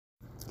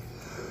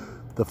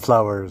The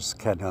flowers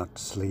cannot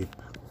sleep.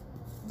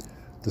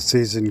 The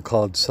season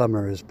called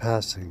summer is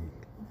passing.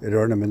 It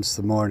ornaments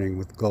the morning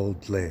with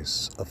gold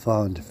lace, a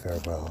fond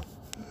farewell.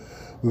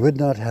 We would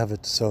not have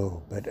it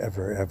so, but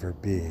ever, ever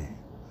be.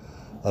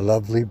 A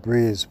lovely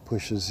breeze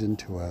pushes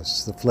into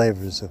us the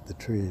flavors of the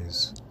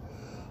trees.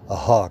 A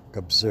hawk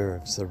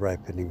observes the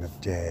ripening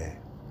of day.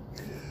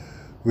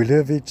 We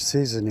live each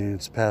season in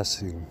its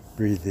passing,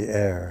 breathe the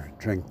air,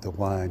 drink the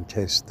wine,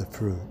 taste the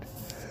fruit,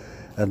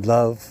 and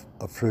love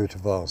a fruit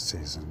of all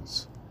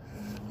seasons.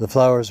 The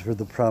flowers were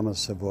the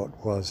promise of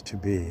what was to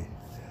be,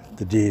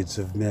 the deeds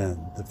of men,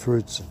 the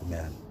fruits of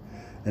men,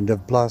 and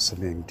of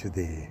blossoming to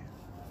thee.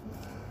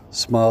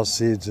 Small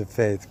seeds of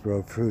faith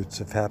grow fruits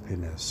of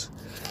happiness,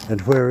 and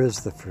where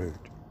is the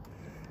fruit?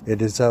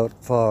 It is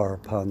out far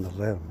upon the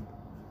limb,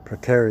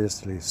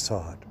 precariously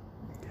sought.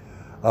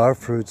 Our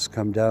fruits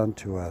come down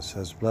to us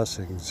as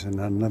blessings in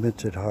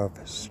unlimited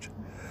harvest.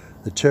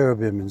 The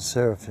cherubim and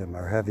seraphim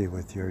are heavy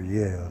with your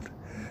yield,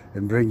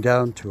 and bring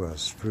down to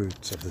us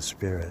fruits of the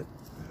Spirit.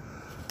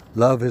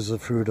 Love is the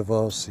fruit of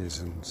all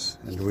seasons,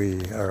 and we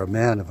are a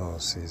man of all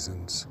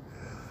seasons.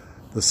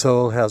 The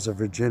soul has a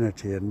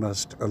virginity and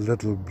must a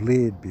little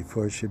bleed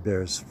before she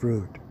bears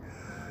fruit.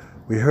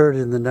 We heard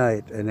in the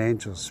night an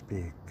angel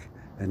speak,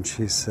 and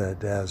she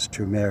said, as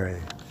to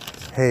Mary,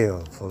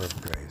 "Hail, full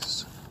of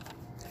grace."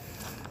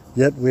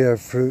 Yet we are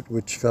fruit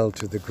which fell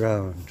to the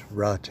ground,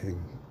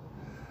 rotting.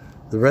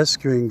 The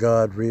rescuing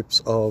God reaps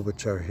all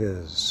which are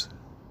his,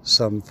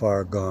 some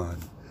far gone,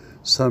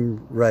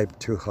 some ripe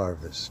to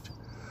harvest.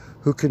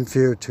 Who can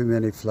fear too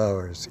many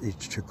flowers,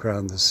 each to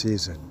crown the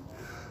season?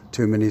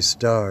 Too many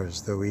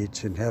stars, though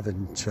each in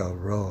heaven shall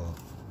roll.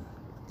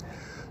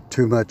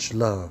 Too much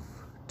love,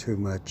 too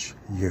much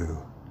you.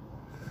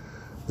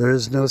 There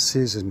is no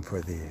season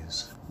for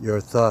these. Your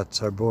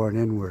thoughts are borne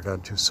inward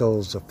unto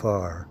souls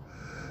afar,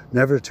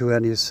 never to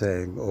any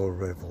saying au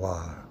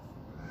revoir.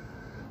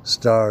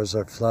 Stars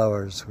are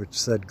flowers which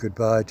said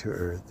goodbye to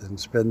earth and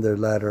spend their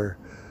latter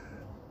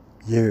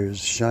years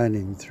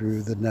shining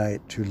through the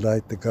night to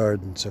light the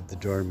gardens of the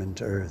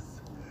dormant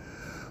earth.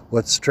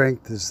 What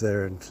strength is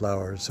there in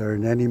flowers or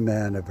in any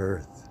man of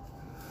earth?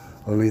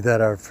 Only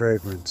that our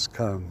fragrance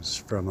comes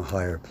from a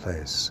higher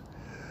place,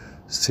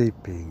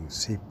 seeping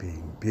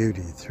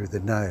beauty through the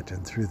night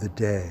and through the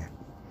day.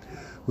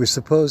 We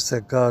suppose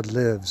that God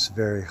lives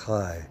very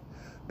high,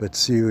 but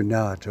see you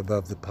not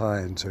above the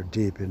pines or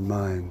deep in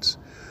mines,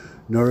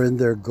 nor in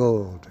their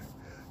gold.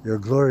 Your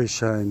glory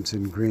shines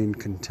in green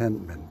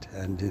contentment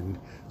and in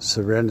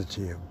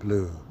serenity of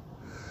blue.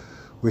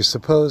 We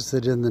suppose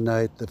that in the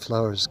night the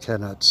flowers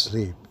cannot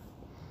sleep.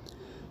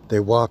 They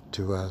walk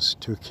to us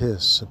to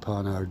kiss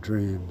upon our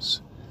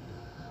dreams.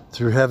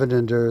 Through heaven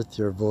and earth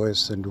your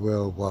voice and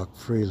will walk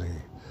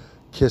freely,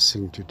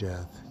 kissing to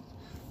death,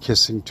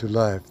 kissing to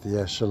life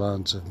the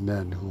echelons of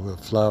men who will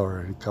flower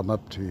and come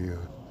up to you.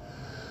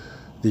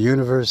 The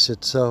universe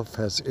itself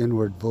has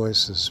inward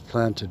voices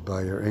planted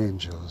by your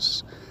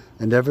angels,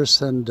 and ever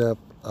send up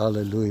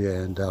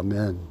Alleluia and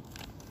Amen.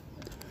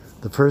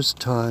 The first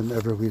time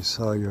ever we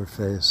saw your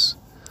face,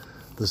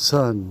 the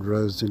sun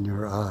rose in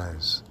your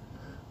eyes,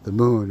 the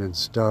moon and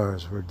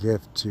stars were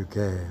gifts you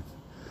gave,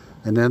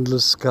 an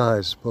endless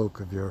sky spoke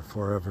of your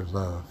forever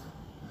love.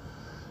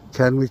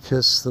 Can we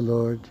kiss the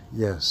Lord?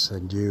 Yes,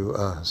 and you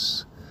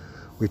us.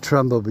 We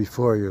tremble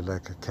before you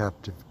like a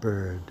captive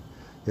bird,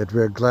 yet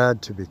we're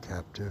glad to be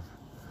captive.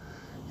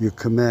 You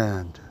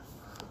command,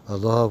 a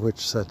law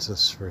which sets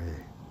us free.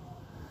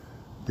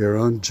 Your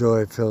own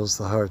joy fills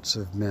the hearts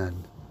of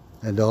men,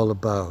 and all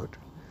about.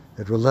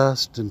 It will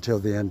last until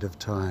the end of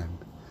time,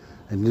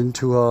 and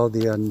into all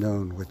the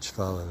unknown which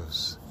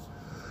follows.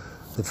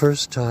 The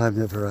first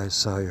time ever I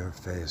saw your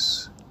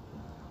face,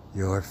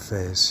 your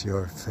face,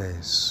 your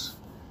face,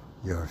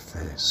 your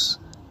face.